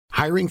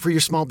Hiring for your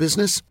small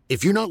business?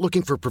 If you're not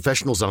looking for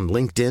professionals on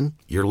LinkedIn,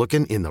 you're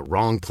looking in the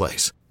wrong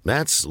place.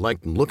 That's like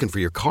looking for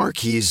your car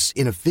keys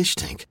in a fish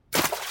tank.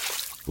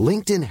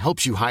 LinkedIn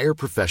helps you hire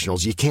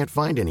professionals you can't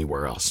find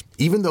anywhere else,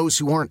 even those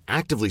who aren't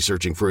actively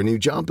searching for a new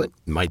job but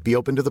might be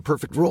open to the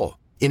perfect role.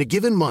 In a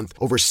given month,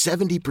 over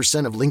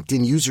 70% of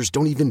LinkedIn users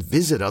don't even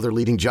visit other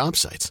leading job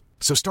sites.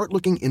 So start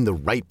looking in the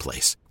right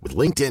place. With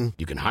LinkedIn,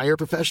 you can hire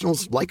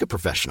professionals like a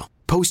professional.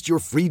 Post your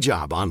free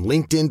job on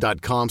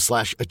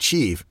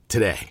linkedin.com/achieve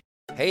today.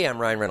 Hey, I'm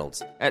Ryan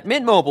Reynolds. At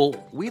Mint Mobile,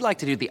 we like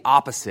to do the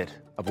opposite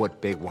of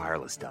what Big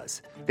Wireless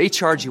does. They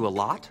charge you a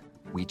lot,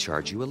 we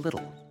charge you a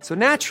little. So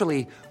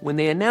naturally, when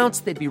they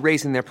announced they'd be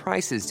raising their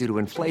prices due to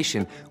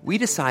inflation, we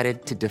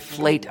decided to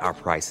deflate our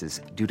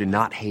prices due to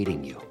not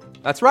hating you.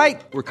 That's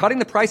right. We're cutting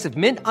the price of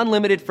Mint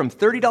Unlimited from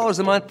 $30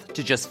 a month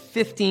to just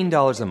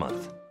 $15 a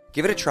month.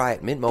 Give it a try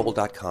at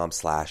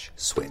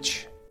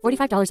mintmobile.com/switch.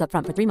 $45 up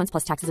front for 3 months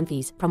plus taxes and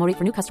fees. Promo rate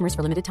for new customers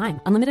for limited time.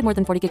 Unlimited more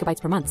than 40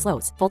 gigabytes per month.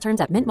 Slows full terms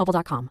at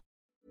mintmobile.com.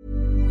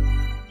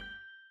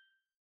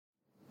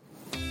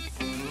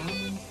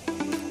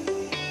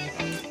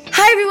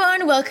 Hi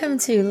everyone, welcome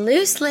to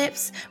Loose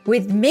Lips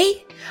with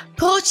me,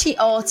 Porchy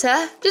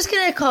Otter. Just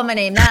gonna call my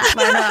name that,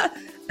 why not?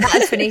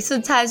 That's funny.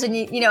 Sometimes when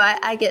you know,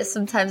 I get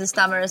sometimes a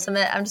stammer or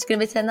something, I'm just gonna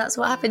pretend that's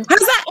what happened. Has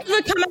that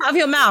ever come out of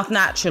your mouth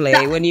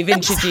naturally when you've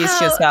introduced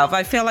yourself?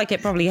 I feel like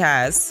it probably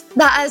has.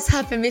 That has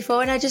happened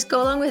before, and I just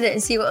go along with it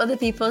and see what other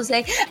people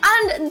say.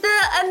 And the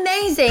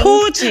amazing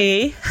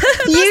Porgy.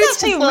 That's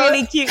actually a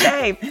really cute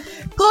name.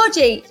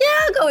 Porgy. Yeah,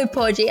 I'll go with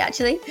Porgy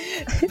actually.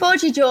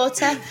 Porgy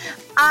Jota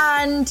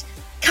and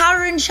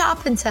Karen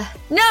Sharpenter.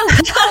 No,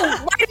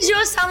 why does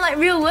yours sound like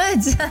real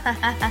words?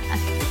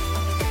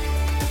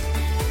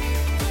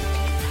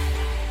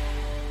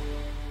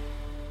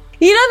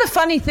 You know, the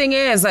funny thing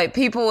is, like,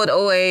 people would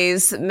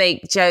always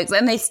make jokes,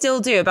 and they still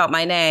do, about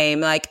my name.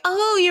 Like,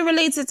 oh, you're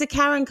related to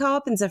Karen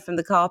Carpenter from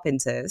the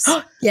Carpenters.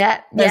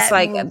 Yeah. It's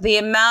like the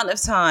amount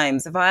of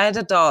times, if I had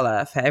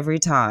 $1 for every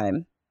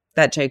time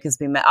that joke has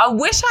been made. I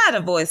wish I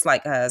had a voice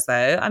like hers,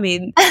 though. I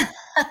mean...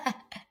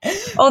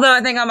 Although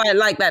I think I might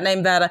like that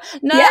name better.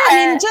 No, yeah.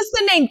 I mean, just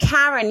the name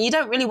Karen. You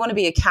don't really want to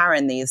be a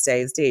Karen these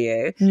days, do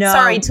you? No.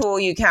 Sorry to all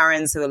you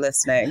Karens who are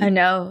listening. I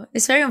know.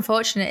 It's very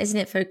unfortunate, isn't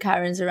it, for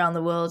Karens around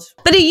the world?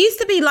 But it used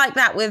to be like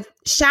that with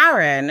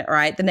Sharon,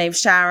 right? The name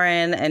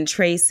Sharon and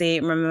Tracy.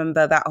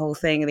 Remember that whole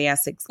thing of the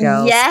Essex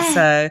Girls? Yeah.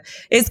 So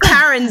it's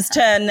Karen's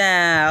turn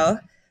now.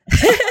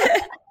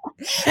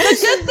 The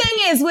good thing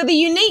is, with a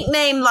unique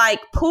name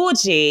like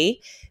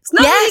Porgy, it's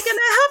not really going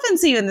to happen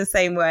to you in the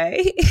same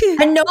way.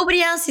 And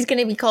nobody else is going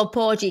to be called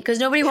Porgy because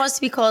nobody wants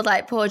to be called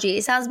like Porgy.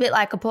 It sounds a bit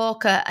like a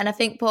porker, and I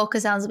think porker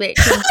sounds a bit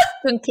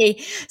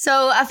chunky.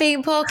 So I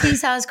think Porky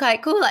sounds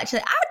quite cool,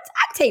 actually.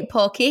 I'd take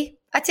Porky.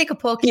 I'd take a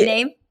Porky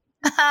name.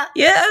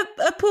 Yeah,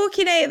 a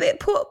Porky name.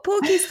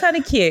 Porky's kind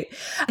of cute.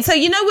 So,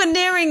 you know, we're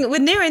nearing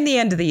the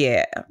end of the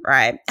year,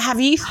 right? Have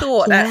you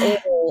thought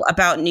at all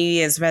about New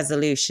Year's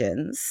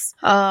resolutions?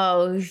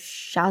 Oh,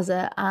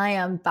 Shazza, I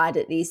am bad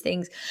at these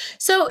things.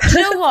 So, you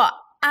know what?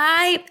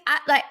 I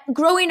like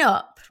growing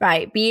up,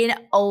 right? Being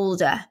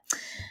older.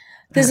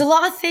 There's a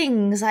lot of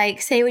things,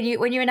 like say when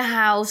you're in a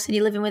house and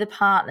you're living with a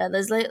partner,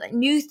 there's like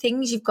new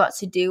things you've got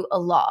to do a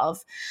lot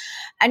of.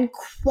 And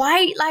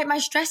quite like my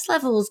stress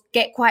levels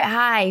get quite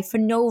high for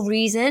no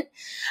reason.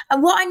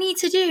 And what I need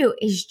to do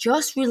is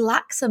just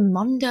relax a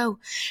mondo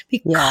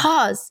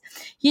because,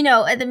 you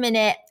know, at the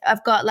minute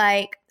I've got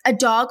like a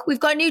dog. We've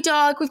got a new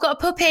dog. We've got a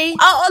puppy.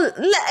 Oh,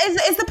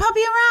 is the puppy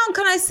around?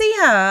 Can I see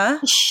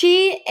her?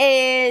 She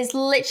is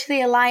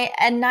literally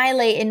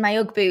annihilating my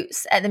Ugg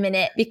boots at the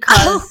minute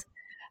because...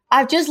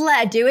 I've just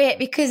let her do it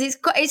because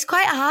it's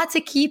quite hard to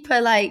keep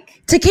her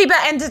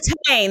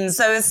entertained.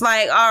 So it's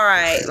like, all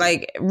right,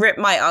 like rip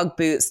my Ugg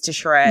boots to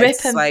shreds. Rip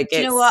them. Like,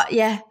 you know what?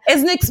 Yeah,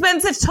 it's an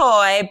expensive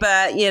toy,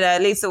 but you know,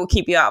 at least it will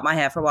keep you out of my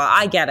hair for a while.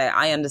 I get it.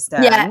 I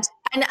understand. Yeah,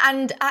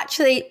 and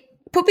actually,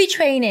 puppy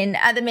training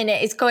at the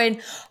minute is going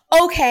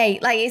okay.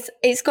 Like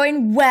it's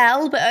going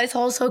well, but it's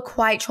also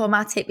quite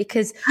traumatic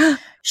because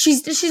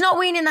she's not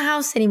weaning the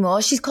house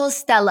anymore. She's called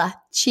Stella.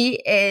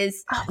 She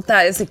is. Oh,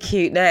 that is a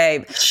cute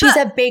name. She's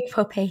a big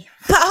puppy.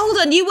 But hold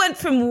on, you went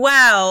from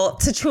well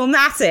to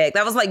traumatic.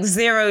 That was like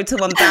 0 to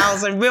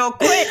 1,000 real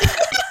quick.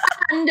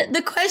 And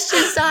the question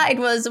started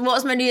was,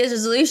 what's my New Year's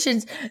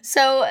resolutions?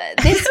 So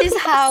this is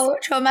how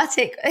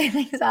traumatic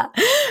things are.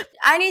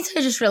 I need to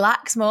just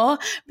relax more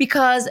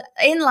because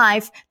in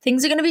life,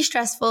 things are going to be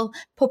stressful.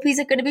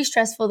 Puppies are going to be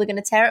stressful. They're going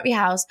to tear up your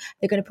house.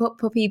 They're going to put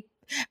puppy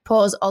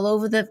paws all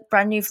over the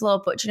brand new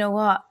floor. But you know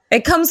what?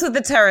 It comes with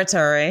the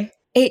territory.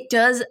 It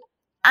does.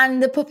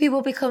 And the puppy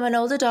will become an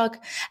older dog.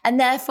 And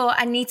therefore,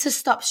 I need to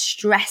stop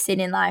stressing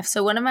in life.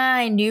 So one of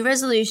my new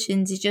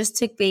resolutions is just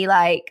to be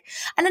like,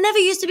 and I never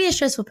used to be a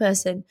stressful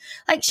person.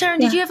 Like,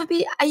 Sharon,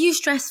 are you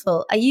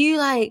stressful? Are you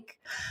like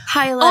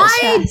high alert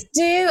stress? I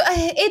do.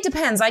 It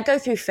depends. I go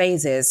through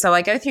phases. So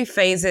I go through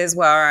phases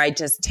where I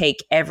just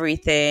take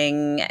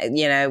everything,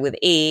 you know, with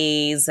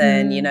ease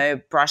and, you know,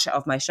 brush it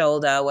off my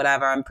shoulder,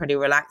 whatever. I'm pretty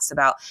relaxed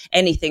about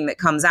anything that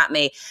comes at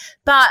me.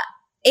 But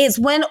it's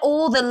when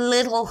all the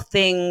little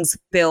things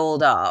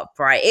build up,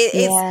 right?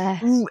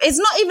 It's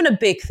not even a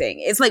big thing.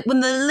 It's like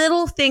when the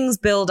little things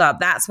build up,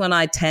 that's when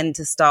I tend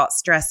to start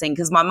stressing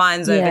because my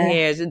mind's over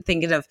here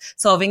thinking of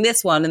solving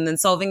this one and then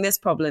solving this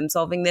problem,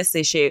 solving this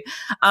issue.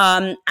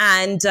 So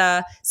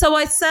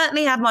I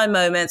certainly have my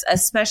moments,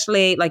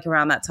 especially like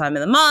around that time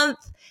of the month.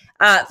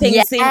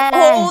 Things seem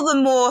all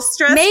the more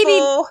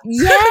stressful.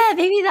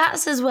 Maybe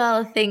that's as well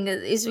a thing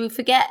is we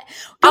forget.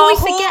 We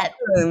forget.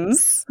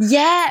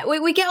 Yeah,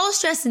 we get all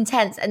stressed and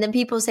tense, and then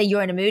people say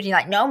you're in a mood, and you're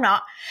like, no, I'm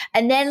not.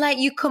 And then like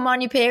you come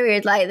on your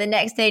period like the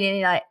next day, and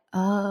you're like,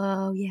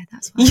 oh yeah,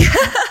 that's why.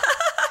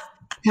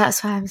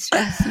 That's why I'm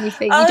stressed. And you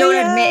think you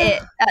don't admit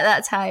it at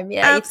that time.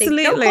 Yeah,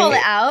 absolutely. You think, don't call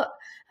it out.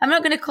 I'm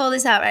not going to call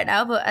this out right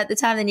now, but at the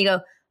time, then you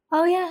go,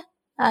 oh yeah,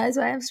 that's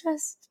why I'm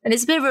stressed, and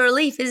it's a bit of a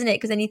relief, isn't it?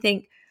 Because then you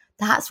think,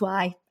 that's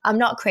why. I'm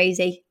not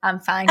crazy. I'm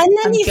fine. And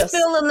then you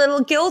feel a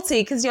little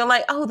guilty because you're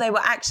like, oh, they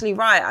were actually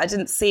right. I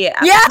didn't see it at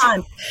the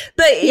time.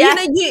 But, you know,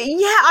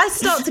 I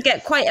start to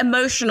get quite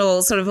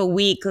emotional sort of a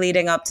week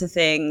leading up to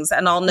things.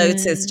 And I'll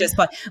notice just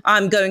by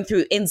I'm going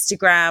through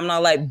Instagram and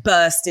I'll like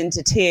burst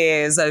into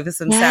tears over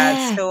some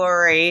sad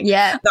story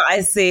that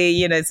I see,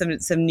 you know,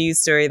 some news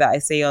story that I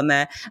see on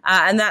there.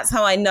 And that's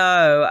how I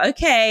know,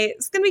 okay,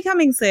 it's going to be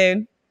coming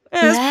soon.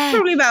 It's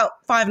probably about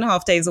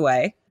 5.5 days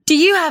away. Do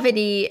you have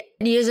any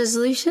New Year's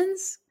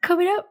resolutions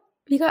coming up?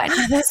 You got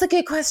any? That's a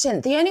good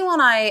question. The only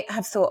one I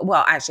have thought,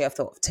 well, actually I've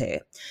thought of two.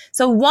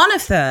 So one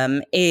of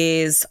them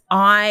is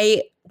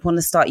I want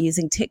to start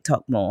using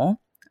TikTok more.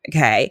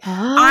 Okay.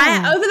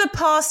 Over the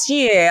past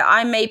year,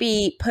 I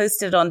maybe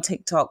posted on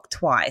TikTok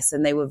twice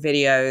and they were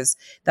videos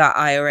that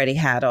I already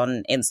had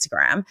on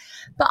Instagram.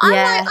 But I'm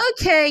like,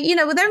 okay, you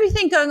know, with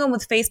everything going on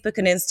with Facebook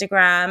and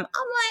Instagram, I'm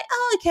like,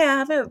 oh, okay, I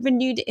have a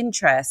renewed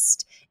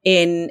interest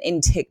in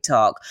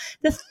TikTok.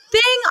 The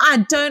thing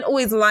I don't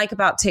always like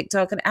about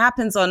TikTok, and it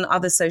happens on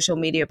other social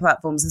media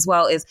platforms as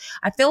well, is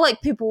I feel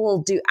like people will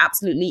do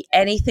absolutely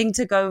anything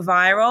to go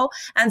viral.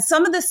 And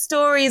some of the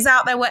stories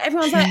out there where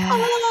everyone's like,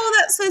 oh,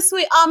 that's so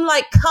sweet. I'm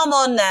like, come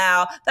on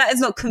now. That is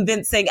not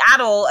convincing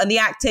at all. And the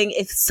acting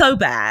is so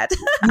bad.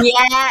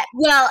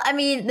 Well, I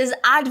mean, there's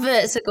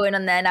adverts that are going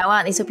on there now,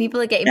 aren't they? So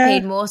people are getting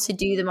paid more to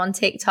do them on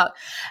TikTok.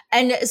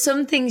 And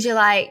some things you're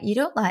like, you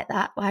don't like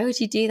that. Why would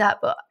you do that?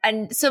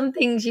 And some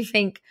things you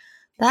think,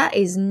 that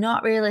is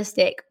not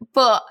realistic.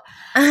 But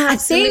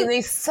absolutely, I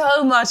think,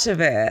 so much of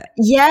it.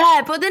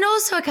 Yeah, but then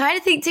also I kind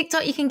of think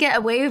TikTok, you can get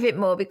away with it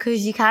more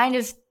because you're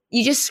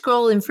just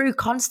scrolling through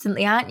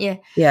constantly, aren't you?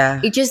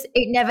 Yeah.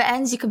 It never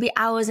ends. You could be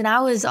hours and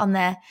hours on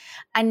there.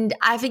 And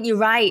I think you're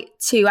right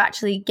to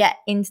actually get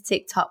into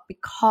TikTok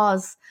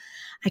because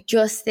I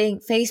just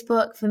think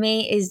Facebook for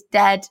me is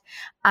dead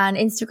and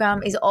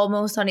Instagram is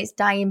almost on its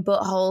dying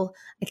butthole.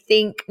 I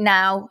think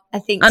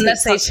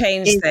unless TikTok they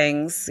change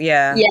things.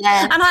 Yeah.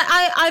 And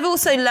I've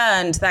also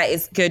learned that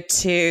it's good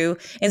to,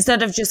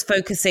 instead of just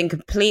focusing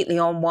completely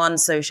on one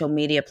social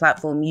media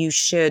platform, you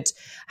should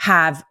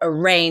have a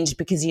range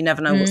because you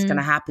never know what's going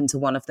to happen to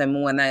one of them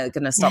or when they're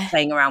going to stop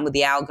playing around with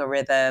the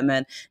algorithm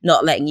and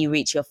not letting you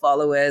reach your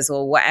followers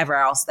or whatever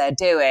else they're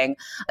doing.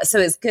 So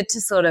it's good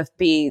to sort of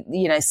be,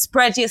 you know,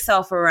 spread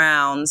yourself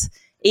around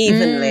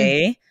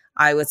evenly.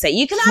 I would say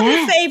you can have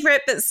your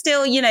favorite, but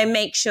still, you know,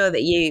 make sure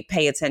that you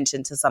pay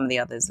attention to some of the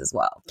others as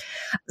well.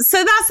 So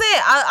that's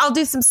it. I'll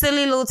do some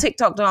silly little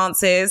TikTok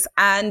dances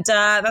and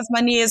that's my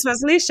New Year's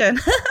resolution.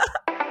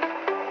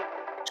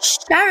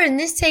 Sharon,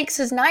 this takes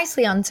us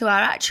nicely onto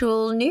our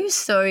actual news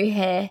story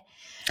here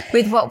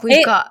with what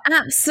we've got. It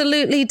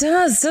absolutely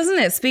does, doesn't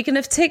it? Speaking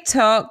of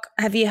TikTok,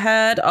 have you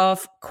heard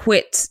of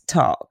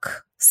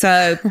QuitTok?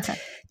 So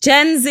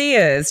Gen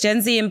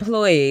Z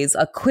employees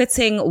are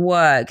quitting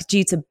work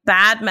due to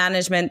bad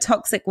management,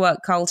 toxic work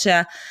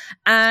culture,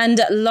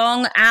 and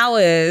long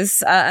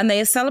hours. And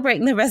they are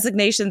celebrating their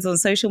resignations on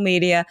social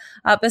media.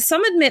 But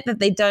some admit that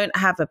they don't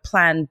have a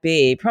plan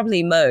B,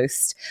 probably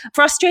most.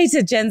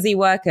 Frustrated Gen Z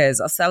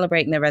workers are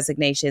celebrating their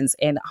resignations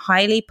in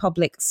highly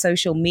public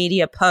social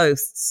media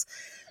posts.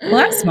 Well,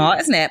 that's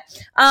smart, isn't it?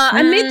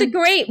 Amid the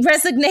great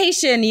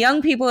resignation,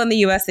 young people in the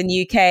US and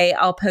UK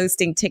are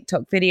posting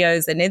TikTok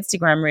videos and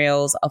Instagram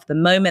reels of the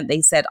moment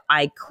they said,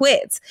 I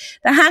quit.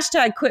 The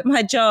hashtag quit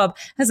my job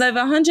has over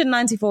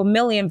 194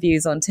 million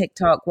views on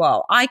TikTok,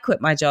 while I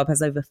quit my job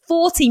has over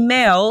 40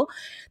 mil.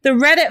 The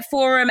Reddit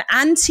forum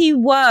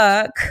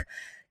anti-work.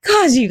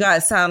 God, you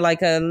guys sound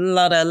like a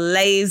lot of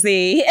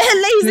lazy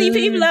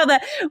people out there,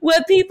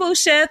 where people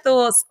share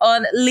thoughts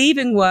on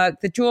leaving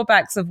work, the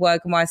drawbacks of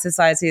work, and why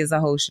society as a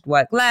whole should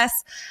work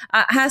less.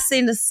 Has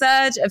seen a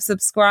surge of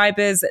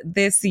subscribers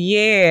this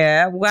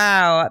year.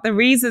 Wow. The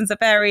reasons are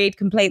varied.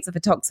 Complaints of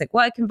a toxic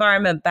work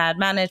environment, bad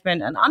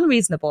management, and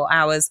unreasonable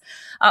hours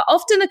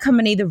often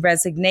accompany the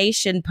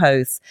resignation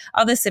posts.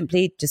 Others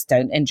simply just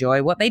don't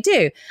enjoy what they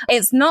do.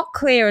 It's not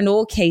clear in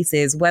all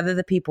cases whether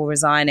the people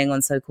resigning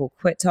on so-called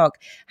QuitTok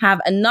have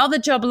another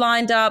job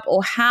lined up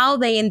or how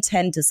they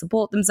intend to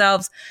support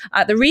themselves.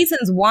 The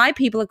reasons why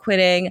people are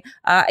quitting,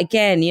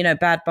 again,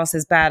 bad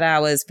bosses, bad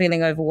hours,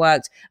 feeling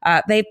overworked.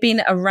 They've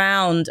been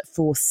around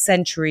for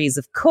centuries,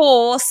 of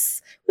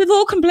course. We've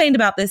all complained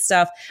about this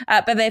stuff,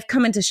 but they've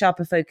come into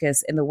sharper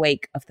focus in the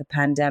wake of the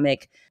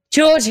pandemic.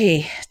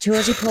 Georgie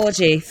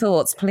Porgy,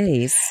 thoughts,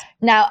 please.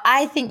 Now,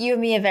 I think you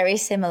and me are very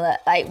similar.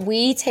 Like,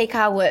 we take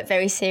our work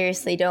very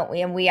seriously, don't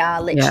we? And we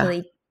are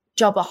literally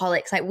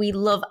jobaholics. Like, we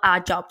love our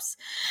jobs.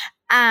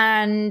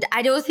 And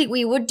I don't think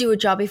we would do a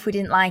job if we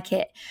didn't like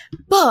it.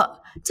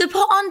 But to put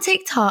on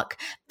TikTok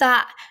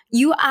that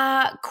you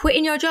are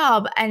quitting your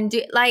job and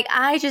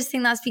I just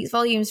think that speaks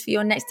volumes for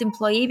your next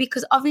employee,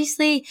 because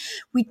obviously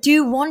we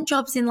do want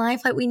jobs in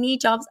life. Like, we need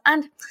jobs.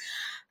 And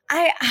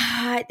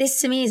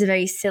this to me is a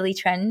very silly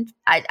trend.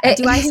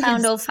 Do I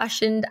sound old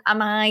fashioned?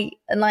 Am I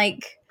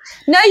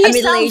no,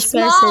 you sound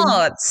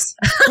smart.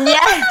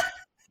 Yeah.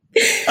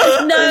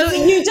 No,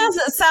 you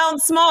just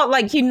sound smart,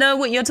 like you know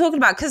what you're talking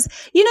about. Because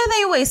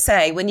they always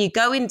say when you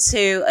go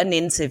into an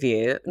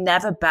interview,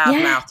 never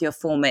badmouth your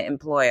former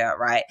employer,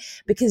 right?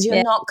 Because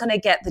you're not going to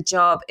get the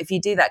job if you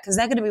do that, because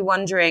they're going to be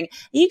wondering,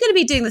 are you going to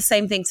be doing the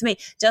same thing to me?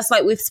 Just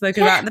like we've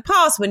spoken about in the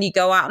past, when you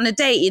go out on a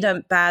date, you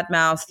don't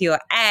badmouth your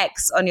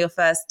ex on your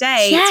first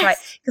date, right?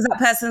 Because that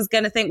person's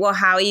going to think, well,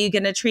 how are you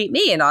going to treat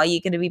me? And are you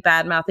going to be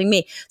badmouthing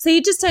me? So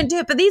you just don't do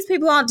it. But these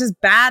people aren't just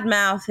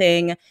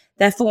badmouthing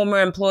their former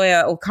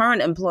employer or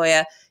current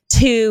employer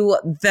to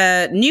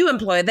the new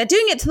employer. They're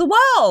doing it to the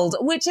world,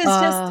 which is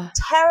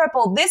just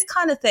terrible. This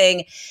kind of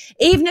thing,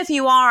 even if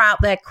you are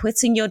out there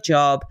quitting your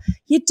job,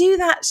 you do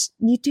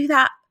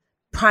that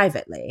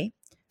privately.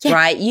 Yeah.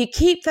 Right? You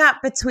keep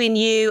that between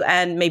you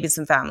and maybe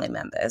some family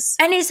members.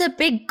 And it's a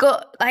big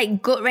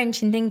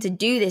gut-wrenching thing to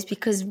do this,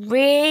 because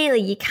really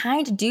you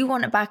kind of do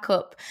want to back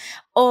up,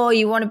 or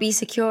you want to be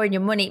secure in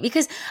your money.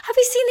 Because have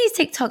you seen these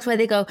TikToks where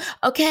they go,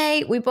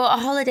 okay, we bought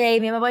a holiday,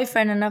 me and my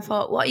boyfriend, and I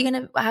thought, how are you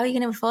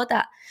going to afford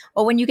that?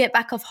 Or when you get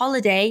back off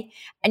holiday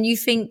and you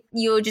think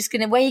you're just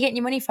going to, where are you getting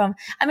your money from?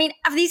 I mean,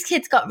 have these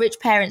kids got rich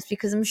parents?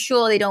 Because I'm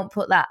sure they don't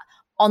put that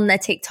on their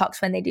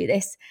TikToks when they do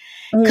this.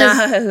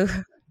 No.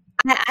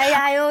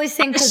 I always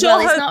think it's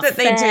not that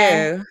fair.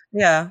 They do.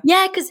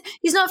 Yeah, because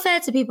it's not fair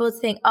to people to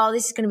think, oh,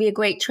 this is going to be a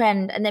great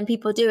trend, and then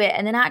people do it,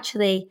 and then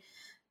actually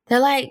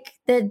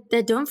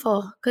they're done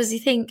for, because you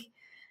think,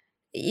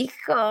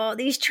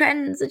 these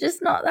trends are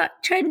just not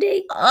that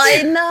trendy.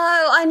 I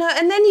know,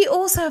 and then you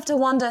also have to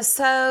wonder.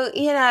 So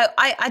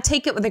I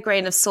take it with a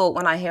grain of salt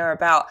when I hear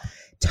about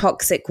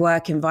toxic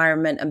work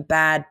environment and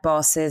bad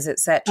bosses,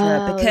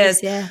 etc.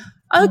 Because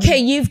okay,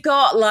 you've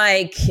got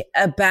like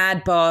a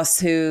bad boss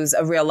who's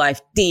a real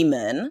life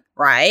demon,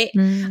 right?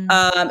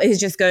 Who's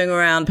just going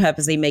around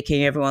purposely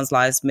making everyone's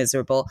lives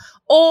miserable.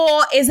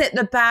 Or is it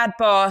the bad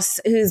boss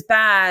who's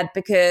bad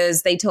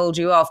because they told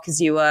you off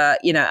because you were,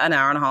 an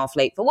hour and a half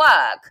late for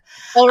work?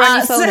 Or on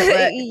your phone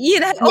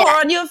at work. Or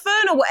on your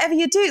phone, or whatever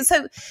you do.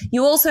 So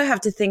you also have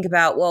to think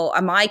about, well,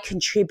 am I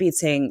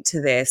contributing to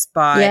this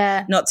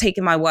by not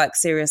taking my work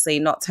seriously,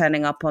 not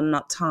turning up on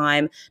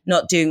time,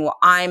 not doing what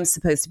I'm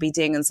supposed to be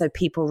doing? And so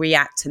people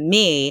react to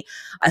me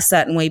a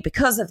certain way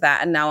because of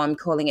that. And now I'm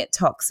calling it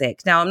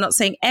toxic. Now, I'm not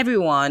saying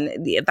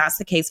that's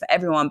the case for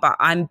everyone, but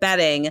I'm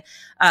betting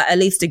at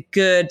least a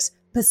good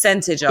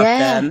percentage of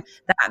them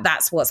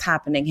that's what's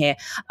happening here.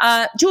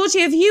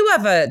 Georgie, have you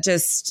ever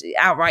just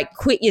outright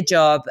quit your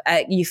job?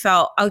 You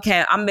felt,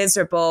 okay, I'm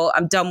miserable,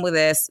 I'm done with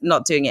this,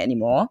 not doing it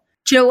anymore?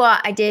 Do you know what?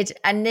 I did.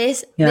 And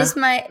this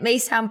may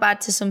sound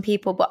bad to some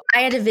people, but I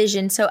had a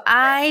vision. So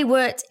I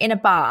worked in a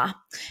bar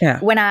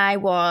when I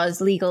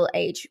was legal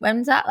age. When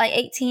was that? Like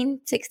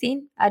 18,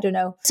 16? I don't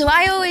know. So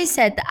I always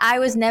said that I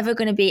was never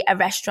going to be a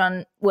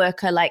restaurant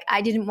worker. Like,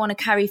 I didn't want to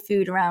carry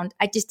food around.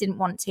 I just didn't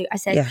want to. I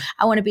said,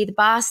 I want to be the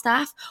bar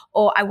staff,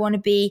 or I want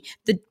to be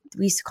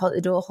we used to call it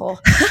the door whore,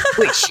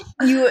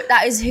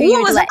 that is who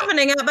what was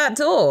happening at that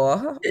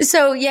door?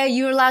 So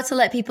you were allowed to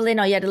let people in,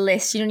 or you had a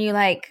list, you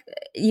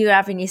were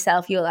having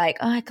yourself, you were like,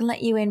 oh, I can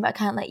let you in, but I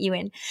can't let you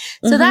in.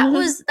 So that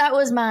was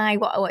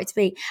what I wanted to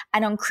be.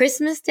 And on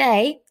Christmas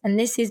Day, and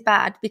this is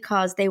bad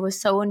because they were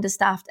so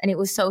understaffed and it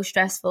was so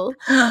stressful,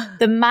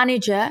 the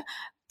manager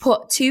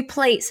put 2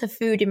 plates of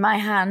food in my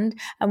hand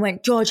and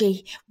went,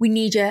 Georgie, we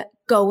need you,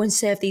 go and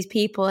serve these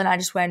people. And I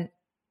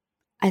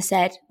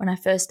said, when I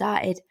first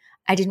started,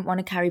 I didn't want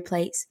to carry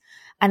plates.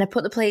 And I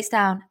put the plates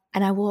down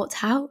and I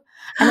walked out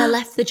and I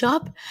left the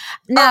job.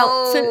 Now,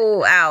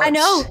 ouch. I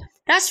know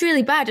that's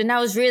really bad. And I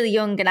was really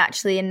young and I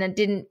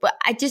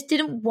just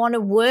didn't want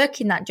to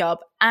work in that job.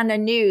 And I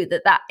knew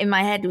that in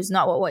my head was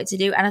not what I wanted to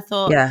do. And I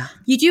thought,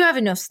 you do have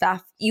enough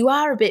staff. You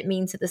are a bit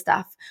mean to the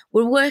staff.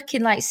 We're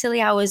working like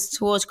silly hours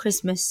towards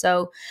Christmas.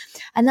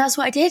 And that's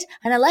what I did.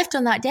 And I left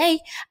on that day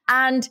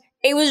and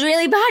it was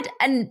really bad.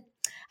 And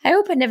I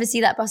hope I never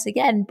see that boss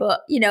again. But,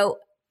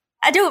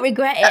 I don't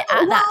regret it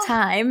at that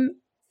time.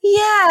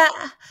 Yeah,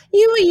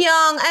 you were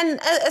young, and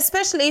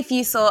especially if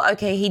you thought,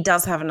 okay, he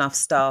does have enough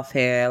staff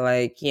here.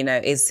 Like, you know,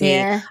 is he?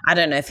 Yeah. I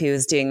don't know if he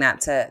was doing that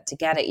to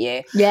get at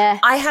you. Yeah.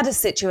 I had a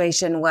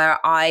situation where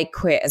I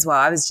quit as well.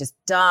 I was just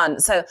done.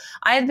 So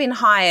I had been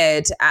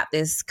hired at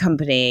this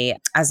company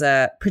as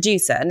a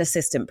producer, an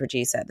assistant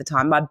producer at the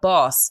time. My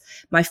boss,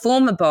 my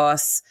former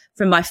boss,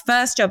 from my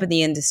first job in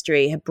the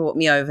industry had brought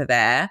me over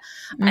there.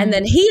 And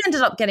then he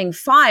ended up getting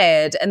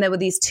fired. And there were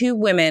these two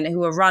women who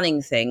were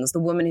running things.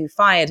 The woman who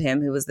fired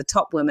him, who was the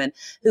top woman,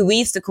 who we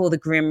used to call the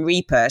Grim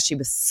Reaper. She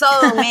was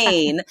so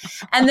mean.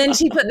 And then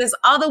she put this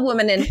other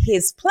woman in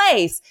his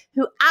place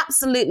who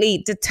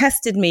absolutely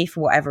detested me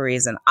for whatever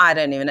reason. I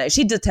don't even know.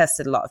 She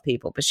detested a lot of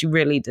people, but she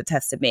really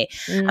detested me.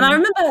 And I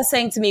remember her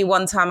saying to me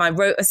one time, I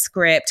wrote a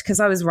script because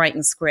I was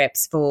writing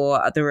scripts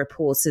for the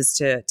reporters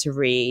to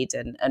read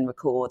and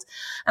record.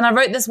 And I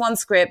wrote this one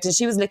script and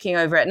she was looking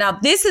over it. Now,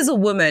 this is a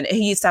woman who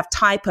used to have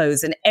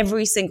typos in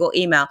every single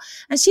email.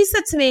 And she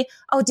said to me,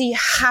 oh, do you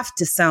have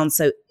to sound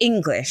so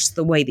English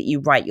the way that you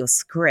write your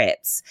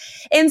scripts?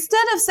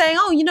 Instead of saying,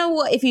 oh, you know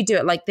what, if you do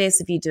it like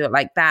this, if you do it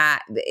like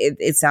that,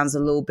 it sounds a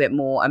little bit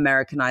more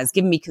Americanized.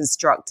 Give me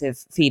constructive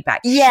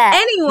feedback. Yeah.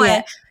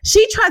 Anyway,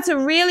 she tried to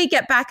really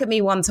get back at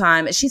me one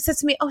time. She said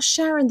to me, oh,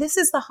 Sharon, this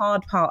is the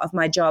hard part of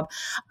my job.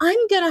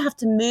 I'm going to have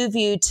to move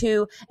you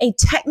to a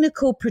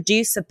technical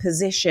producer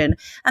position.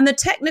 And the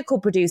technical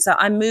producer,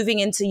 I'm moving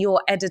into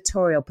your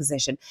editorial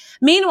position.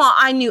 Meanwhile,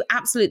 I knew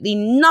absolutely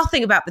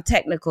nothing about the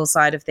technical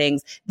side of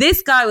things.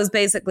 This guy was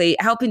basically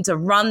helping to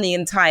run the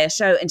entire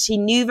show. And she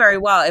knew very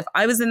well if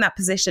I was in that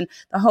position,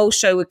 the whole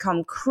show would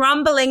come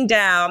crumbling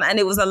down and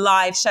it was a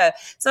live show.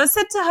 So I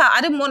said to her, I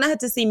didn't want her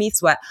to see me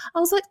sweat. I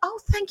was like, oh,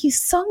 thank you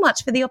so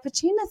much for the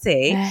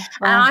opportunity. Yeah,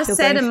 and I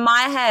said in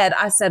my head,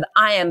 I said,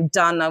 I am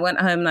done. I went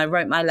home and I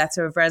wrote my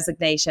letter of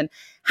resignation,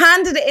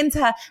 handed it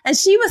into her. And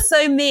she was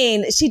so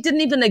mean. She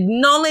didn't even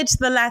acknowledge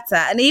the letter.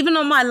 And even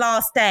on my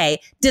last day,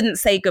 didn't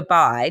say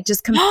goodbye,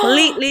 just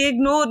completely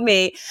ignored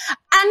me.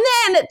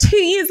 And then 2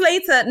 years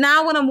later,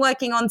 now when I'm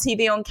working on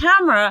TV on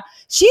camera,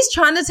 she's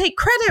trying to take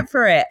credit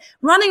for it,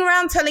 running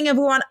around telling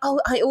everyone, oh,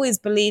 I always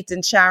believed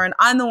in Sharon.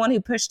 I'm the one who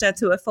pushed her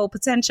to her full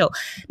potential.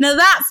 Now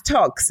that's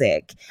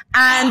toxic.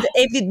 And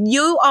if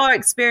you are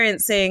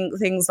experiencing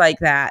things like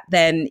that,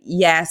 then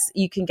yes,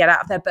 you can get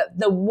out of there. But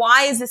the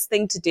wisest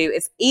thing to do,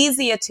 it's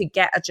easier to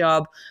get a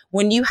job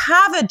when you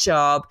have a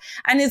job,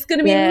 and it's going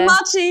to be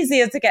much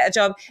easier to get a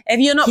job if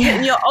you're not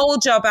putting your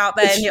old job out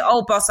there and your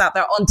old boss out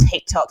there on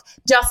TikTok,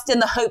 just in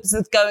the hopes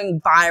of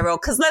going viral.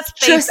 Because let's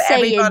face it,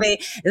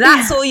 everybody,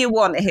 that's all you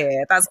want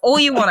here. That's all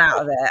you want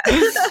out of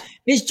it.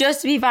 It's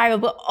just to be viral.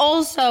 But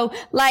also,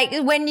 like,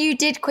 when you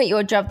did quit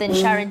your job then,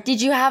 Sharon,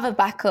 did you have a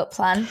backup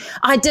plan?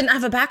 I didn't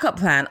have a backup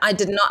plan. I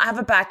did not have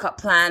a backup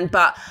plan,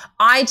 but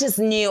I just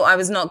knew I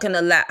was not going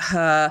to let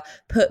her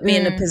put me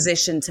in a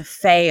position to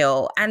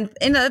fail, and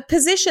in a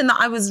position that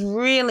I was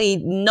really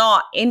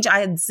not I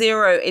had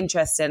zero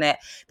interest in it,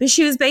 but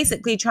she was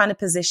basically trying to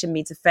position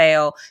me to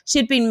fail.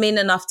 She'd been mean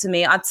enough to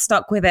me. I'd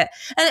stuck with it.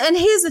 And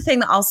here's the thing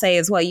that I'll say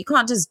as well. You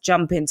can't just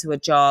jump into a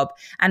job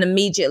and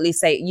immediately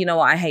say, you know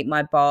what, I hate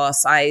my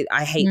boss. I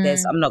hate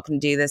this. I'm not going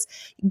to do this.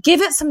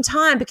 Give it some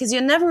time, because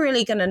you're never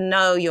really going to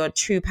know your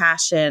true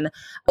passion,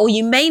 or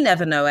you may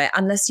never know it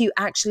unless you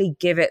actually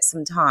give it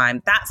some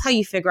time. That's how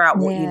you figure out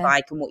what you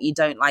like and what you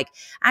don't like.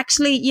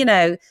 Actually, you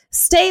know,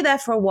 stay there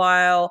for a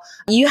while.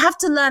 You have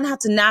to learn how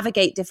to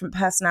navigate different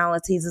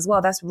personalities as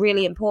well. That's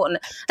really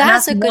important.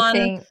 That's a good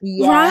thing.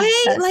 Yeah,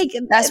 right?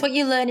 That's what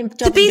you learn in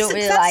jobs to be you don't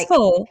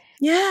successful. Really like.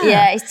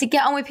 Yeah, it's to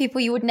get on with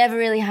people you would never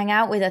really hang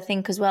out with, I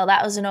think, as well.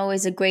 That wasn't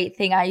always a great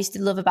thing I used to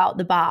love about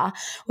the bar,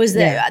 was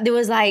that there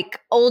was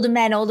like older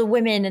men, older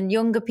women and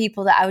younger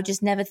people that I would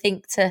just never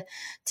think to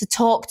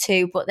talk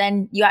to, but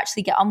then you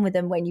actually get on with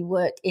them when you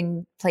work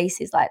in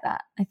places like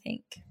that, I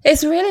think.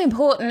 It's really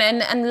important,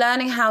 and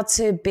learning how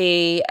to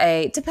be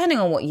depending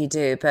on what you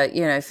do, but,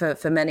 you know,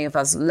 for many of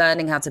us,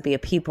 learning how to be a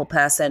people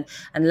person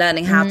and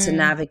learning how to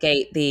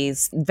navigate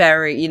these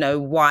very, you know,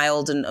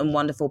 wild and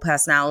wonderful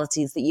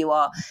personalities that you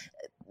are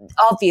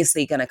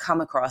obviously going to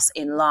come across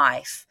in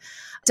life.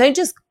 Don't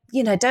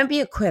be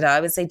a quitter.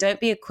 I would say don't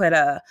be a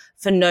quitter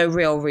for no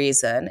real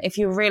reason. If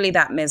you're really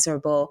that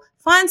miserable,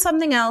 find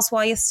something else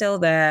while you're still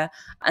there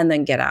and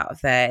then get out of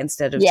there,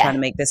 instead of trying to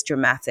make this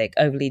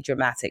overly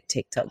dramatic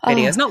TikTok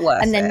video. It's not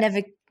worth it. And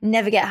then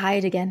never get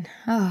hired again.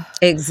 Oh.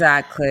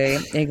 Exactly.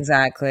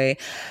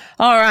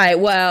 All right.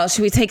 Well,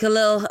 should we take a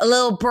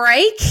little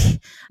break?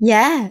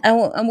 Yeah.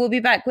 And we'll be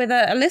back with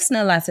a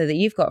listener letter that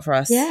you've got for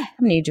us. Yeah.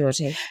 Haven't you,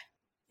 Georgie?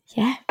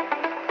 Yeah.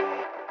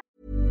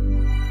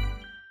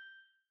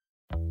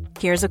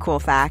 Here's a cool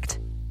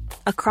fact.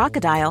 A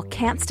crocodile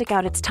can't stick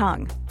out its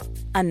tongue.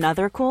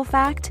 Another cool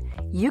fact,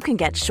 you can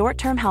get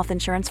short-term health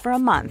insurance for a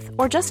month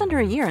or just under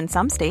a year in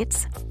some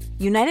states.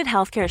 United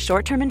Healthcare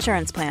short-term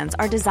insurance plans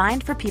are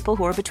designed for people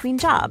who are between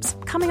jobs,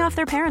 coming off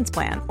their parents'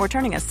 plan, or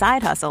turning a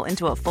side hustle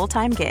into a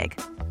full-time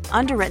gig.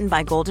 Underwritten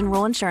by Golden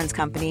Rule Insurance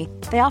Company,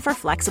 they offer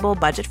flexible,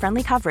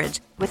 budget-friendly coverage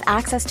with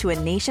access to a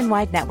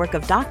nationwide network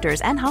of doctors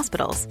and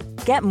hospitals.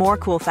 Get more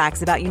cool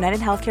facts about United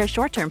Healthcare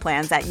short-term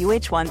plans at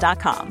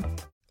uh1.com.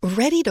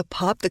 Ready to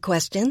pop the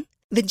question?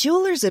 The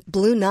jewelers at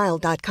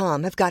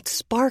BlueNile.com have got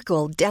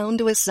sparkle down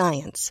to a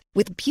science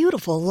with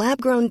beautiful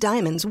lab-grown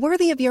diamonds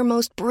worthy of your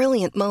most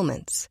brilliant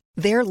moments.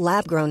 Their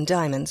lab-grown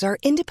diamonds are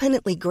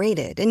independently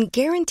graded and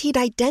guaranteed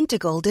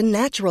identical to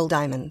natural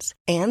diamonds,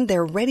 and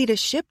they're ready to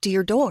ship to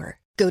your door.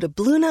 Go to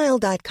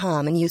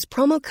BlueNile.com and use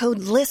promo code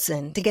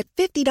LISTEN to get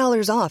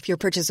 $50 off your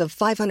purchase of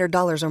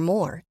 $500 or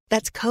more.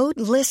 That's code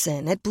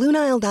LISTEN at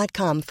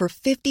BlueNile.com for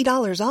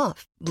 $50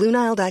 off.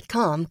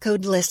 BlueNile.com,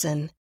 code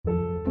LISTEN.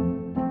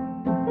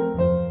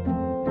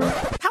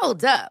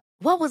 Hold up.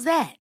 What was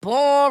that?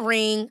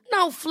 Boring.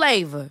 No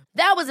flavor.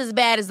 That was as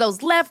bad as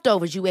those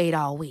leftovers you ate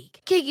all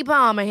week. Keke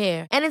Palmer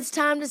here, and it's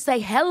time to say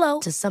hello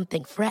to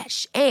something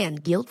fresh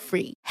and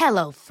guilt-free.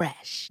 Hello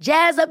Fresh.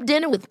 Jazz up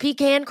dinner with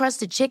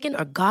pecan-crusted chicken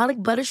or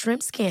garlic butter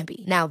shrimp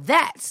scampi. Now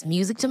that's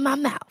music to my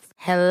mouth.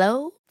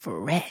 Hello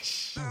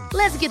Fresh.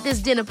 Let's get this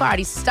dinner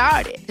party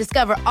started.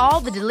 Discover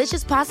all the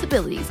delicious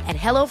possibilities at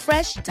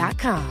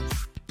HelloFresh.com.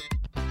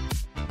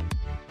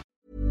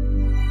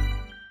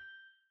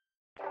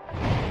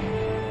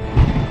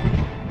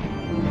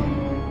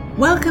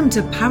 Welcome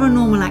to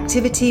Paranormal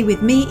Activity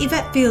with me,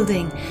 Yvette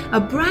Fielding,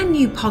 a brand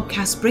new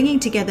podcast bringing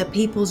together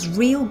people's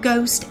real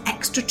ghost,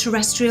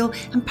 extraterrestrial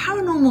and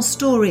paranormal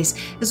stories,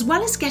 as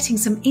well as getting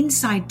some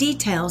inside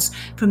details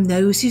from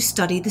those who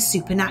study the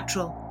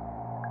supernatural.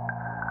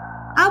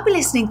 I'll be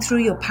listening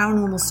through your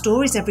paranormal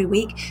stories every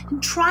week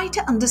and try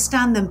to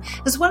understand them,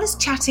 as well as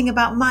chatting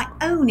about my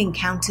own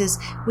encounters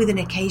with an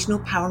occasional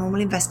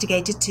paranormal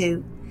investigator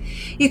too.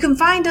 You can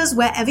find us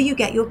wherever you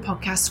get your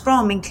podcasts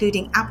from,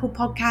 including Apple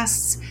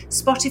Podcasts,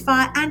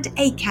 Spotify and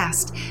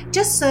Acast.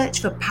 Just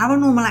search for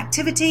Paranormal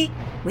Activity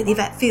with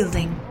Yvette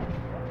Fielding.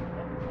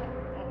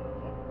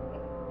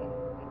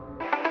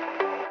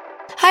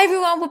 Hi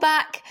everyone, we're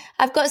back.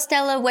 I've got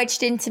Stella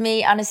wedged into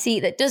me on a seat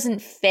that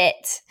doesn't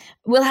fit.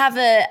 We'll have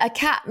a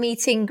cat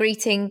meeting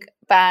greeting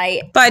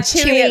by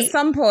Chewy at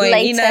some point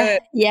later. You know.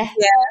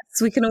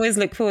 Yes, we can always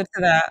look forward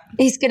to that.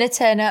 He's going to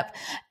turn up.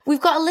 We've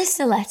got a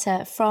listener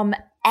letter from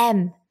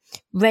M.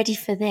 Ready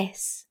for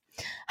this?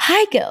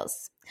 Hi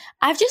girls.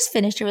 I've just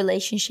finished a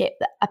relationship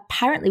that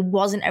apparently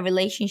wasn't a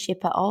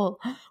relationship at all.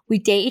 We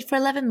dated for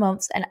 11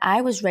 months and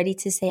I was ready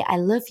to say I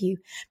love you.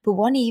 But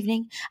one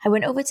evening I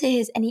went over to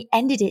his and he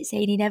ended it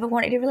saying he never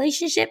wanted a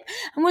relationship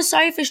and was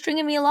sorry for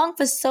stringing me along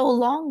for so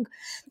long.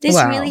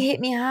 This really hit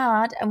me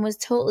hard and was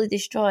totally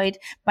destroyed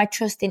my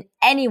trust in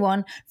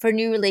anyone for a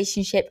new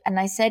relationship. And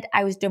I said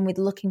I was done with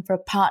looking for a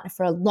partner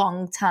for a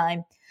long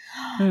time.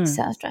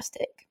 Sounds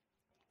drastic.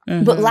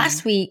 Mm-hmm. But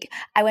last week,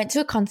 I went to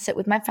a concert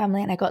with my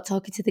family and I got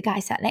talking to the guy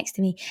sat next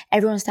to me.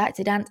 Everyone started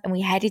to dance and we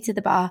headed to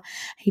the bar.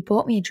 He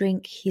bought me a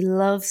drink. He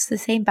loves the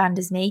same band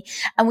as me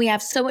and we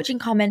have so much in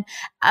common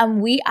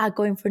and we are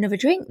going for another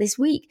drink this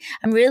week.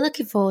 I'm really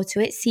looking forward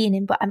to it, seeing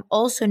him, but I'm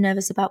also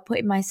nervous about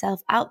putting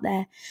myself out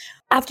there.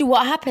 After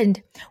what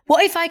happened,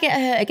 what if I get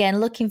hurt again?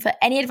 Looking for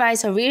any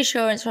advice or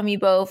reassurance from you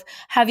both.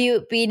 Have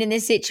you been in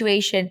this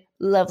situation?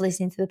 Love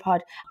listening to the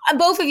pod. And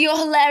both of your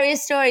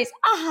hilarious stories.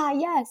 Aha,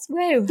 yes,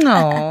 woo.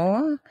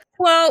 Aww.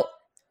 Well,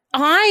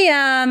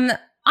 I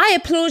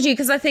applaud you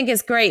because I think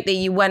it's great that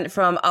you went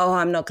from,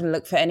 I'm not going to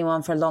look for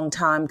anyone for a long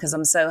time because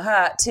I'm so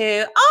hurt,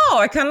 to,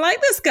 I kind of like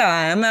this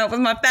guy. I'm out with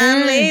my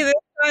family. This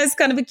guy's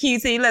kind of a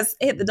cutie. Let's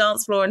hit the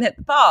dance floor and hit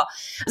the bar.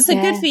 So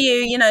good for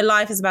you. You know,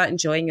 life is about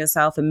enjoying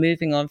yourself and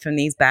moving on from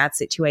these bad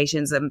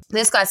situations. And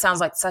this guy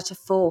sounds like such a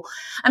fool.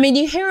 I mean,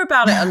 you hear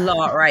about it a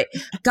lot, right?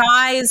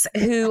 Guys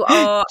who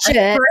are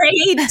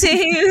afraid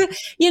to,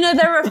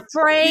 they're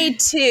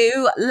afraid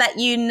to let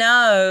you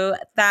know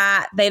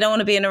that they don't want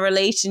to be in a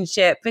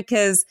relationship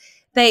because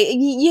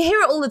you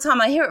hear it all the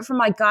time. I hear it from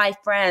my guy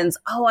friends.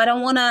 I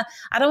don't want to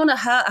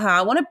hurt her.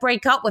 I want to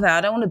break up with her. I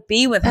don't want to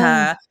be with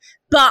her.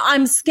 But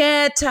I'm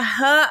scared to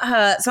hurt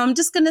her. So I'm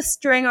just going to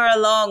string her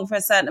along for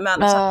a certain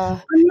amount of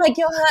time. I'm like,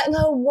 you're hurting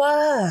her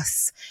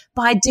worse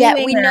by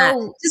doing that.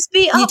 Know just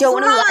be upfront. You don't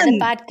want to look like a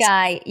bad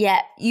guy. Yeah.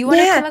 You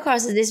want to come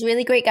across as this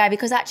really great guy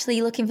because actually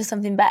you're looking for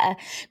something better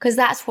because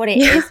that's what it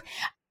is.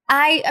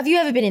 Have you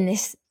ever been in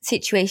this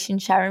situation,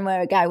 Sharon,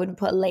 where a guy wouldn't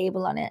put a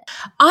label on it?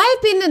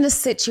 I've been in a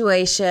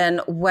situation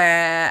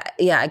where,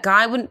 a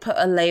guy wouldn't put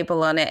a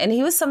label on it. And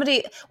he was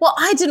somebody,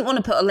 I didn't want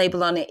to put a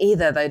label on it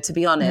either, though, to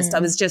be honest. I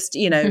was just,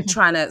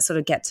 trying to sort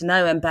of get to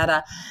know him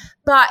better.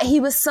 But he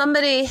was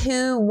somebody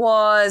who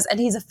was, and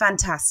he's a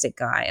fantastic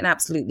guy, an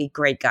absolutely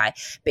great guy,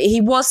 but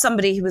he was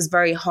somebody who was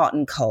very hot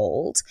and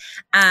cold.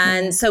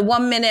 And so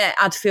one minute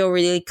I'd feel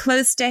really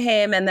close to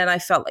him, and then I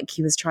felt like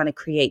he was trying to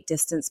create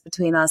distance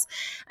between us.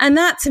 And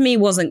that to me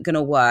wasn't going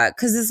to work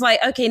because it's like,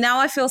 okay, now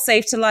I feel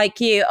safe to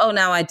like you. Oh,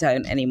 now I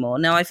don't anymore.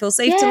 Now I feel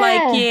safe to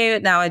like you.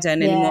 Now I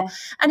don't anymore.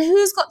 And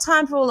who's got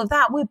time for all of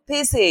that? We're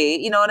busy.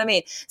 You know what I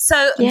mean?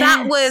 So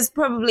that was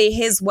probably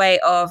his way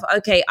of,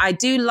 okay, I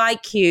do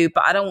like you,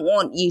 but I don't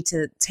want you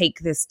to take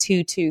this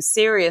too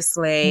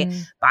seriously,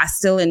 but I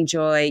still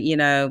enjoy, you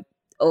know,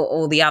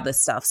 all the other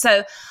stuff.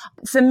 So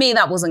for me,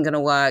 that wasn't going to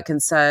work.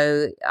 And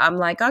so I'm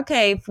like,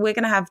 okay, if we're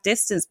going to have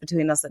distance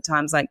between us at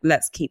times, like,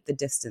 let's keep the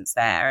distance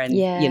there. And,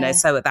 you know,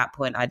 so at that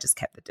point, I just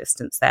kept the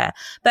distance there.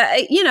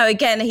 But, you know,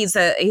 again, he's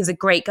a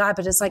great guy,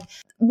 but it's like,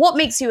 what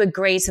makes you a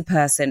greater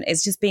person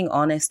is just being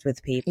honest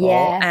with people.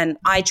 And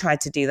I try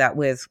to do that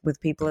with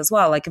people as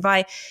well. Like if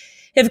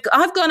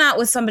I've gone out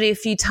with somebody a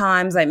few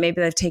times, like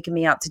maybe they've taken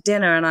me out to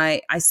dinner and I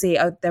see,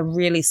 oh, they're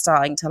really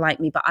starting to like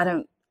me, but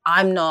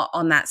I'm not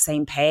on that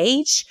same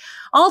page,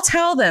 I'll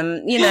tell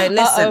them, you know,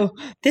 listen,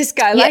 this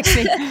guy likes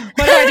me. What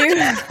do I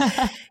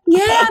do?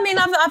 Yeah, I mean,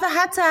 I've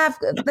had to have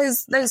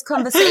those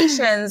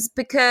conversations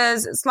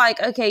because it's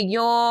like, okay,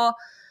 you're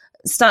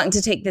starting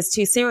to take this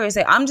too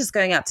seriously. I'm just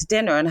going out to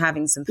dinner and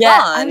having some fun.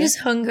 Yeah, I'm just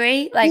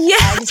hungry. Like,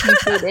 I just need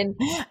food in,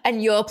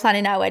 and you're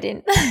planning our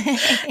wedding.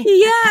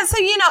 Yeah, so,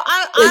 you know,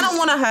 I don't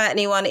want to hurt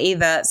anyone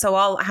either. So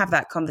I'll have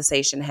that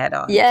conversation head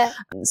on. Yeah.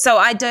 So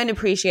I don't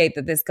appreciate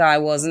that this guy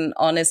wasn't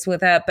honest with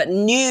her, but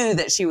knew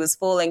that she was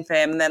falling for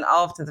him. And then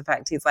after the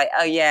fact, he's like,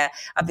 oh, yeah,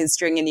 I've been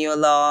stringing you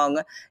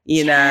along,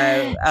 you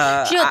know,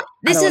 I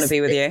don't want to be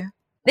with you.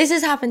 This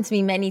has happened to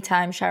me many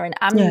times, Sharon.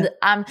 I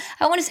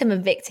want to say I'm a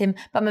victim,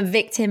 but I'm a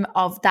victim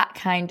of that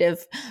kind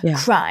of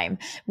crime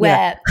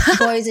where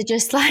boys are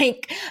just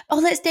like, oh,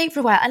 let's date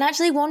for a while. And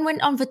actually one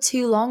went on for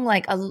too long,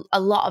 like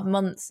a lot of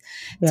months.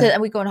 And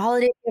we go on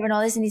holiday and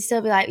all this, and he'd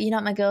still be like, you're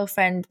not my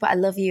girlfriend, but I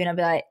love you. And I'd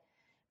be like,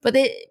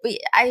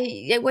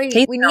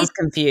 he sounds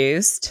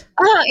confused.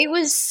 Oh, it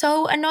was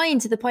so annoying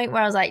to the point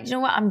where I was like, you know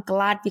what? I'm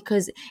glad,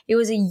 because it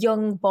was a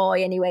young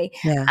boy anyway.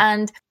 Yeah.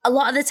 And a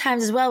lot of the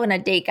times as well, when I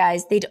date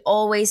guys, they'd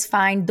always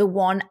find the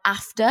one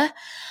after.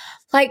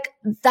 Like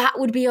that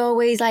would be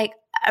always like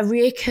a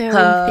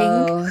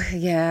reoccurring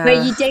thing. Yeah.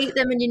 Where you date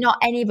them and you're not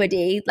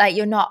anybody. Like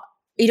you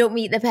don't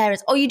meet the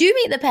parents. Or you do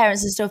meet the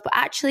parents and stuff, but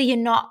actually you're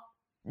not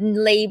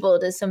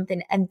labeled as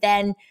something. And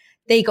then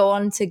they go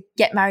on to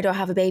get married or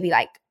have a baby,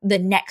 like the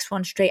next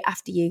one straight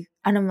after you.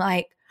 And I'm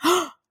like,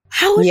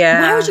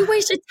 why would you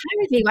waste your time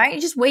with me? Why don't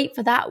you just wait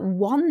for that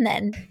one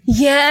then?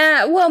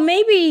 Yeah, well,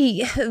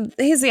 maybe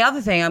here's the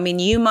other thing. I mean,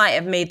 you might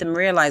have made them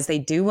realize they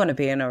do want to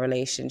be in a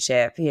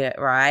relationship,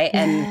 right?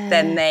 Yeah. And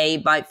then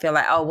they might feel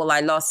like, oh, well, I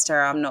lost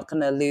her. I'm not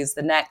going to lose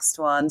the next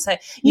one. So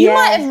you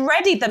might have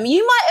readied them.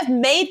 You might have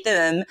made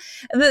them.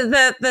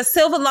 The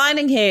silver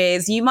lining here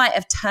is you might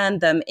have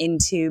turned them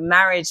into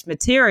marriage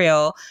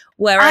material,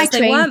 whereas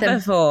they weren't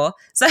before.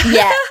 So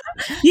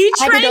you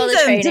trained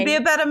them to be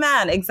a better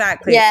man.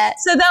 Exactly. Yeah.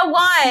 So their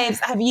wives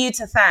have you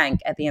to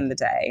thank at the end of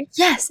the day.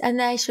 Yes. And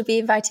they should be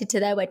invited to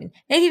their wedding.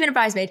 Maybe even a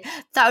bridesmaid.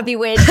 That would be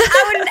weird.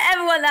 I wouldn't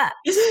ever want that.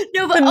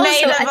 No, but the also,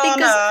 maid of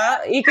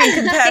honor. You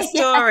can compare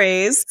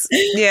stories.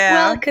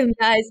 Yeah. Welcome,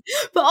 guys.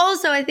 But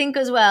also, I think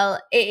as well,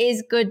 it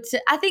is good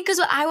to, I think as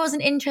well, I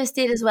wasn't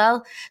interested as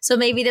well. So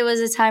maybe there was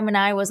a time when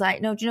I was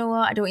like, no, do you know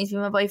what? I don't want you to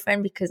be my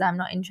boyfriend because I'm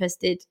not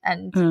interested,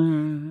 and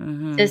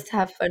just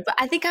have fun. But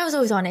I think I was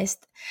always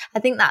honest. I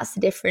think that's the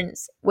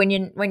difference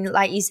when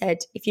like you said,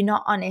 if you're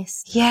not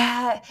honest.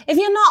 Yeah. If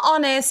you're not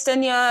honest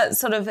and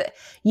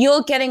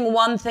you're getting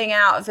one thing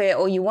out of it,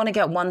 or you want to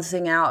get one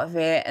thing out of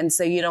it, and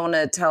so you don't want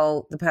to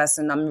tell the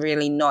person, I'm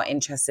really not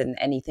interested in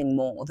anything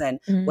more than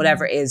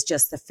whatever it is,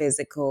 just the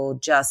physical,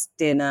 just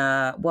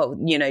dinner,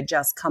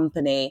 just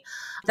company,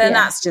 then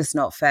that's just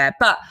not fair.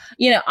 But,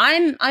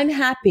 I'm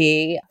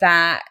happy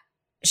that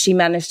she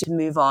managed to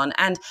move on.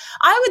 And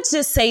I would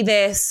just say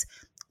this: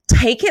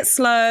 take it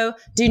slow.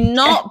 Do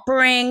not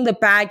bring the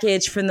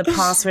baggage from the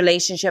past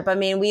relationship. I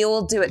mean, we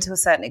all do it to a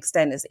certain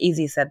extent. It's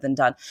easier said than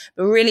done.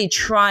 But really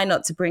try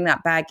not to bring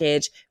that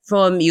baggage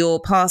from your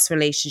past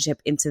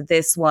relationship into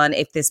this one.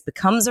 If this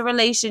becomes a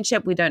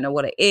relationship, we don't know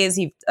what it is.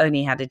 You've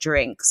only had a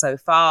drink so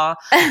far.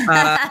 So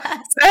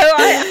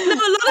I know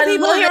a lot of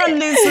people here on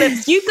Loose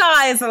Lips. You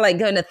guys are like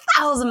going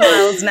 1,000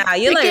 miles now.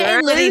 You're like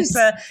ready loose.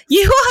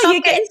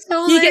 You're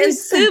getting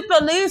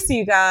super loose,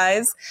 you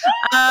guys.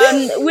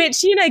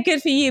 Which,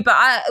 good for you.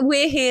 But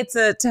we're here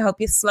to help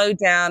you slow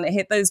down and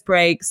hit those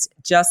brakes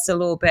just a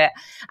little bit,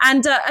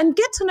 and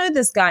get to know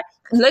this guy.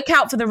 Look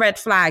out for the red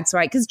flags,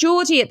 right? Because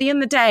Georgie, at the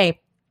end of the day,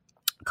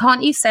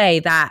 can't you say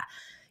that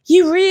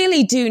you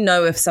really do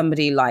know if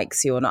somebody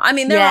likes you or not? I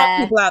mean, there are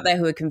people out there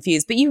who are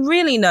confused, but you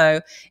really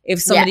know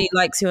if somebody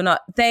likes you or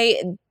not.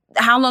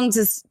 How long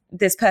does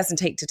this person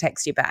take to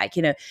text you back?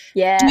 Do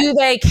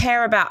they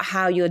care about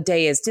how your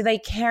day is? Do they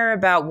care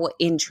about what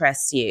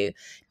interests you?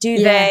 Do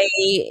they,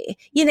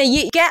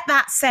 you get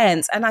that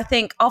sense. And I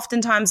think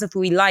oftentimes if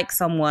we like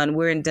someone,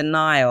 we're in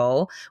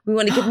denial. We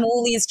want to give them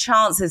all these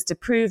chances to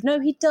prove, no,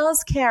 he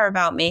does care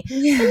about me.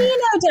 And you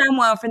know damn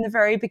well from the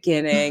very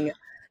beginning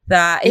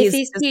that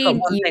he's just got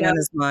one thing on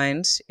his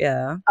mind.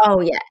 Yeah.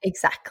 Oh, yeah,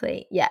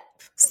 exactly. Yeah.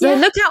 So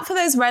look out for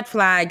those red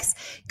flags.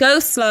 Go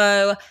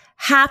slow.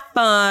 have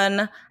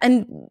fun,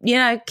 and, you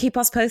know, keep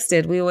us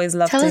posted. We always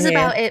love to hear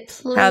about it,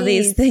 please. How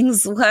these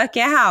things work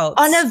out.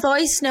 On a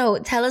voice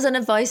note. Tell us on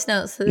a voice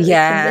note so that we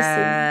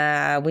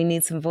can listen. We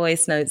need some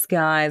voice notes,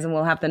 guys, and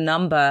we'll have the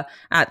number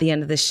at the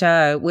end of the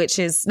show, which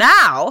is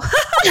now.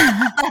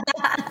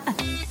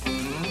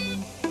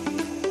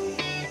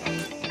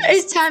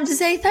 It's time to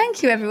say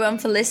thank you, everyone,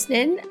 for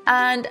listening.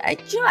 And I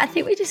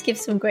think we just give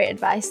some great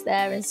advice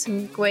there and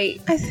some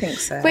great, I think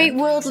so, great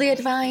worldly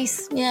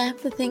advice. Yeah,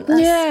 I think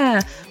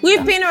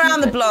we've been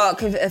around the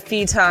block a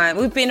few times.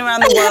 We've been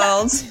around the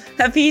world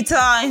a few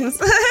times.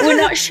 We're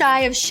not shy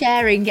of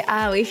sharing,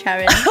 are we,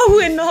 Sharon?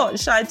 We're not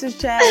shy to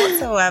share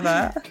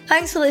whatsoever.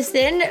 Thanks for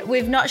listening.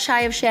 We're not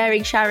shy of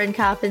sharing Sharon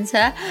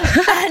Carpenter.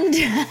 And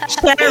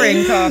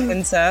Sharon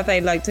Carpenter,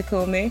 they like to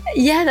call me.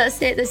 Yeah,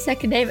 that's it. The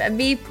second name. And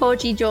me,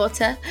 Porgy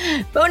Daughter.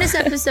 Bonus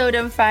episode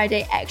on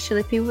Friday, Extra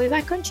Lippy. We'll be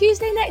back on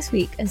Tuesday next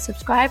week. And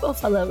subscribe or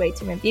follow, rate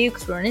and review,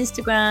 because we're on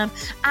Instagram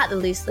at the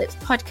Loose Lips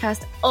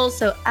Podcast,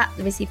 also at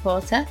the Missy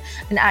Porter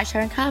and at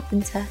Sharon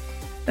Carpenter.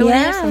 We want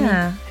to hear from you.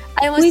 I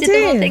almost did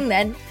the whole thing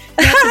then.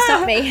 You have to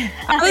stop me.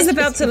 I was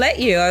about to let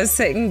you. I was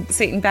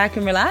sitting back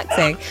and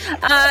relaxing.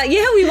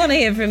 We want to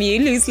hear from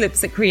you.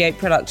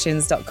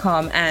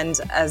 looselips@createproductions.com. And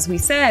as we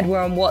said,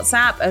 we're on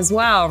WhatsApp as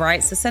well,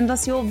 right? So send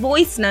us your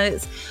voice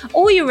notes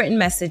or your written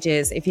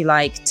messages, if you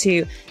like,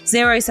 to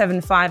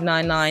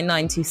 07599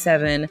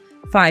 927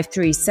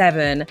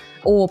 537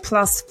 or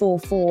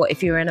 +44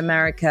 if you're in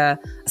America,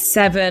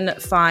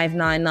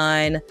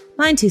 7599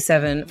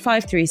 927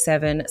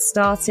 537,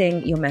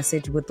 starting your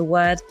message with the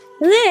word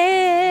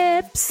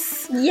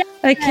lips. Yeah.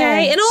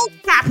 Okay, in all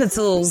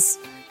capitals,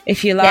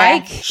 if you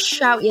like. Yeah.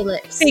 Shout your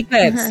lips. Big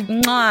lips.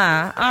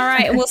 Mwah. All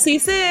right, and we'll see you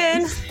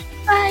soon.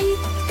 Bye.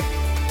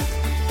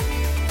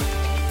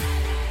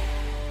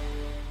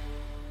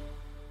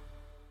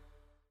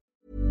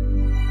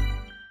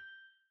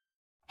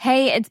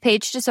 Hey, it's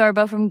Paige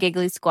DeSorbo from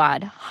Giggly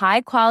Squad.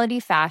 High quality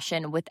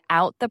fashion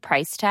without the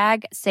price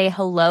tag. Say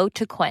hello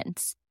to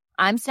Quince.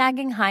 I'm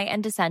snagging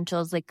high-end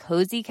essentials like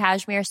cozy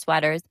cashmere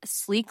sweaters,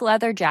 sleek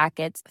leather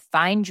jackets,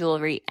 fine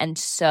jewelry, and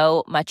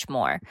so much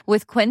more.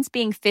 With Quince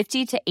being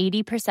 50 to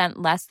 80%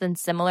 less than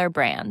similar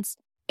brands.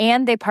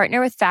 And they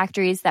partner with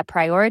factories that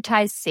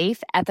prioritize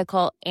safe,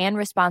 ethical, and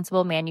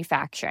responsible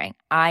manufacturing.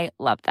 I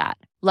love that.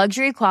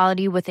 Luxury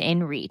quality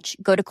within reach.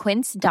 Go to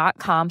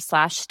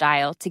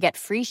quince.com/style to get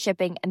free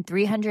shipping and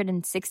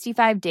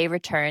 365-day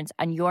returns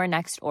on your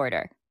next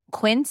order.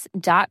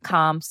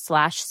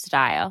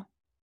 Quince.com/style.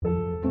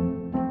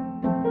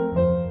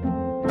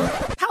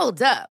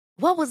 Hold up.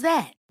 What was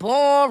that?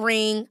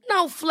 Boring.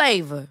 No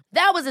flavor.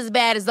 That was as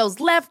bad as those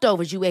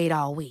leftovers you ate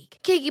all week.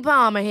 Keke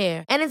Palmer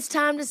here. And it's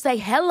time to say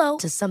hello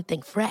to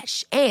something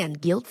fresh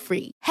and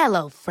guilt-free.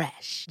 Hello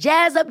Fresh.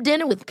 Jazz up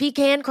dinner with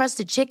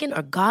pecan-crusted chicken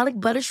or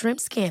garlic butter shrimp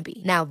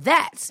scampi. Now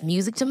that's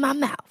music to my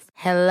mouth.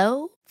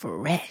 Hello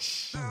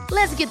Fresh.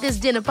 Let's get this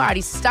dinner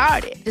party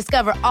started.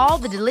 Discover all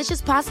the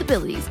delicious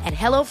possibilities at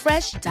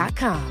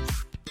HelloFresh.com.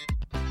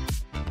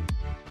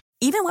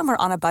 Even when we're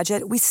on a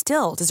budget, we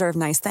still deserve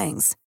nice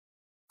things.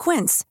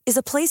 Quince is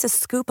a place to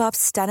scoop up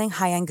stunning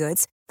high-end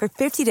goods for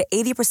 50 to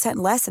 80%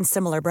 less than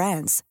similar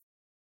brands.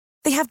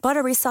 They have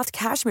buttery soft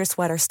cashmere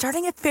sweaters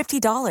starting at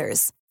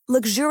 $50,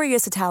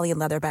 luxurious Italian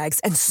leather bags,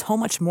 and so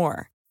much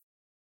more.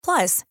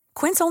 Plus,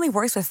 Quince only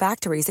works with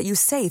factories that use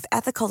safe,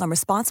 ethical, and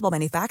responsible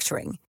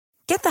manufacturing.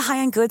 Get the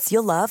high-end goods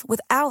you'll love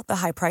without the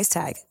high price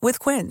tag with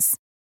Quince.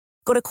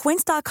 Go to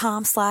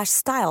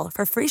quince.com/style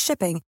for free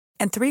shipping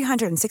and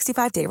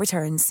 365-day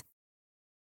returns.